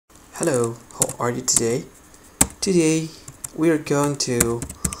Hello, how are you today? Today we are going to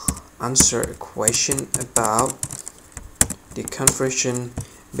answer a question about the conversion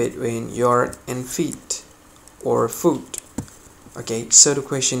between yard and feet or food. Okay, so the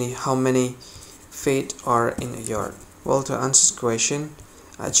question is how many feet are in a yard? Well, to answer this question,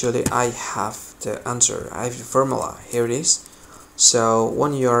 actually I have the answer. I have the formula. Here it is. So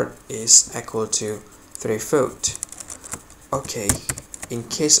 1 yard is equal to 3 foot. Okay, in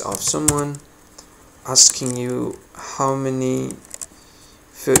case of someone asking you how many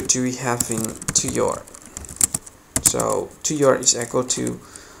foot do we have in 2 yard, so 2 yard is equal to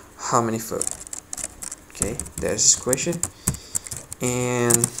how many foot? Okay, that's this question.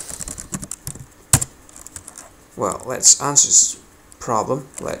 And well, let's answer this problem.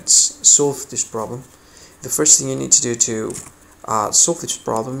 Let's solve this problem. The first thing you need to do to solve this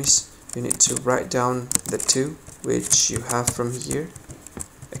problem is you need to write down the 2 which you have from here.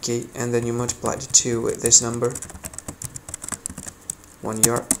 Okay, and then you multiply the 2 with this number 1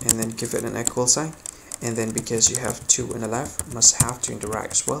 yard, and then give it an equal sign, and then because you have 2 on the left, must have 2 in the right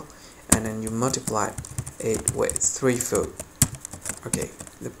as well, and then you multiply it with 3 foot. Okay,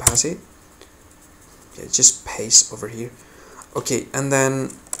 deposit. Okay, just paste over here. Okay, and then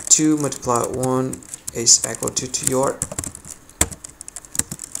 2 multiplied 1 is equal to 2 yard,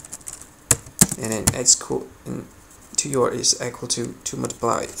 and then it's cool. 2 yard is equal to 2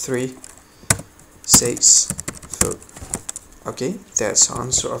 multiplied 3, 6 foot. Okay, that's the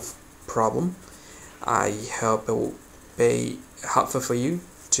answer of problem. I hope it will be helpful for you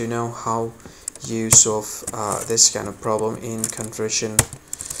to know how you solve this kind of problem in conversion.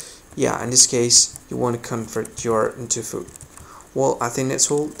 Yeah, in this case you want to convert yard into foot. Well, I think that's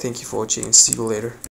all. Thank you for watching and see you later.